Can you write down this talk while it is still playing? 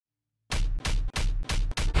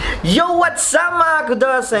Yo, what's up mga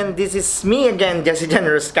kudos? And this is me again, Jessie and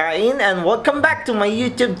Roscain, and welcome back to my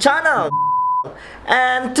YouTube channel.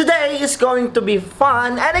 And today is going to be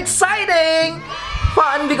fun and exciting!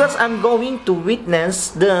 Fun because I'm going to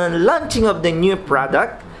witness the launching of the new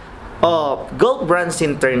product of Gold Brands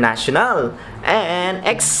International. And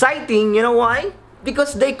exciting, you know why?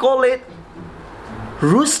 Because they call it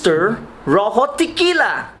Rooster Rojo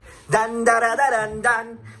Tequila. Dan da da da dan dan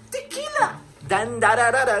tequila. Dan da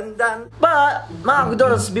da da dan dan. But mga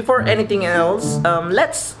kudos, before anything else,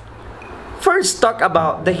 let's first talk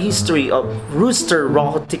about the history of Rooster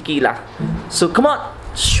Rojo Tequila. So come on.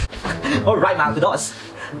 Alright mga kudos,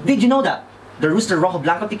 did you know that the Rooster Rojo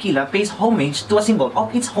Blanco Tequila pays homage to a symbol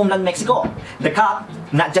of its homeland Mexico? The cup,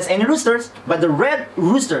 not just any roosters, but the red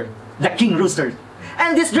rooster, the king rooster.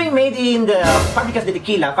 And this drink made in the Fábricas de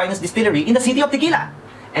Tequila, finest distillery in the city of Tequila.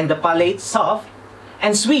 And the palate soft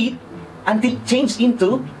and sweet until it changed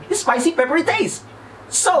into a spicy peppery taste.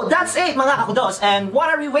 So that's it mga kakudos, and what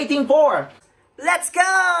are we waiting for? Let's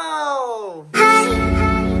go!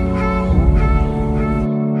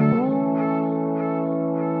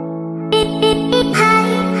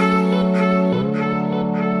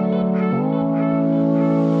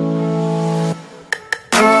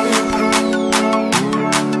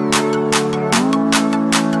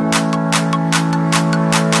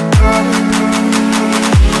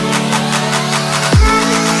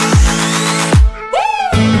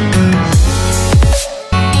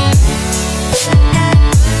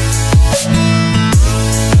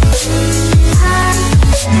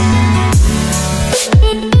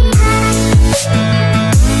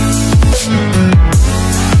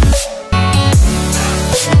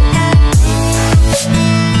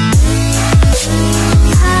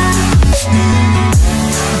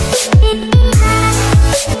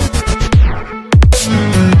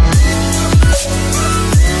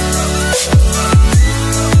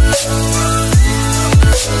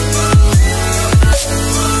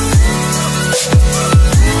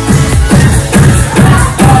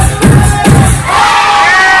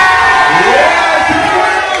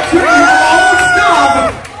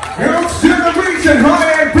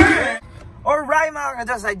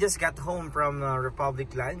 I just got home from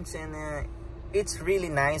REPUBLIQ lunch, and it's really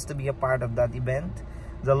nice to be a part of that event,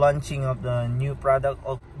 the launching of the new product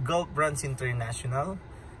of Gold Brands International,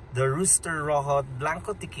 the Rooster Rojo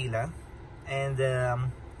Blanco Tequila, and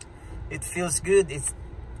it feels good.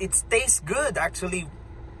 It tastes good, actually,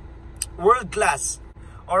 world class.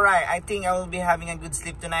 Alright, I think I will be having a good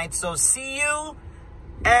sleep tonight, so see you,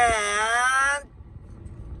 and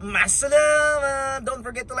Masalam! Don't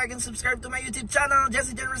forget to like and subscribe to my YouTube channel,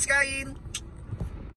 Jessie and Roscain.